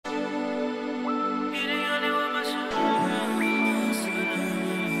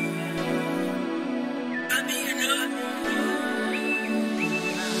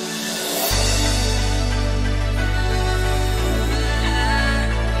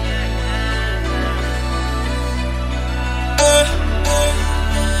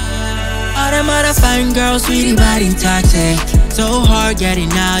fine girl, sweetie, body toxic. So hard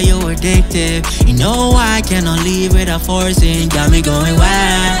getting out, you're addictive. You know I cannot leave without forcing. Got me going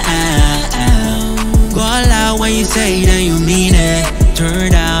wild. Go all out when you say that you mean it.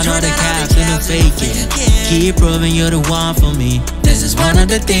 Turn down all the caps and the faking. Keep proving you're the one for me. This is one of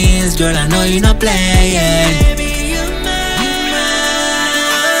the things, girl, I know you're not playing. Baby, you're mine.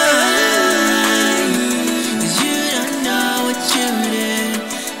 'Cause you don't know what you did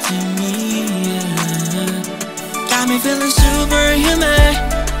to me, yeah. Got me feeling superhuman.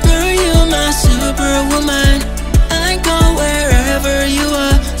 Girl, you're my superwoman. I go wherever you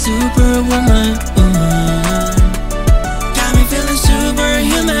are, superwoman. Got me feeling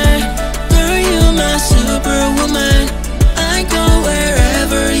superhuman. Girl, you're my superwoman. I go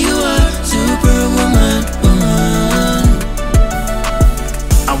wherever you are, superwoman.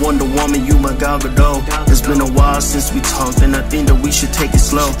 I Wonder Woman, you my Gal Gadot. It's been a while since we talked, and I think that we should take it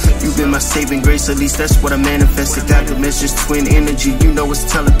slow. You've been my saving grace, at least that's what I manifested. Got the message, twin energy, you know it's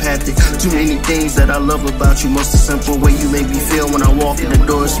telepathic. Too many things that I love about you, most the simple way you make me feel when I walk in the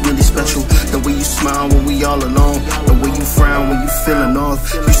door is really special. The way you smile when we all alone, the way you frown when you feeling off.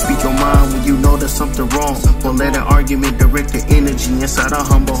 You speak your mind when you know there's something wrong. Won't let an argument direct the energy inside a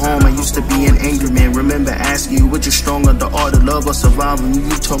humble home. I used to be an angry man, remember asking you, which is stronger, the art of love or surviving?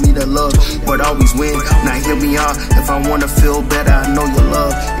 You told me that love would always win. Now hear me out, if I wanna feel better, I know your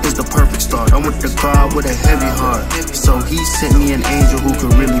love is the perfect start. I went to God with a heavy heart, so he sent me an angel who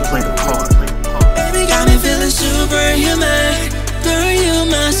could really play the part. Baby, got me feeling superhuman. Girl, you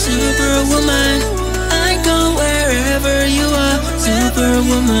my superwoman. I go wherever you are,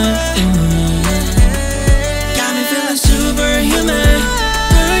 superwoman.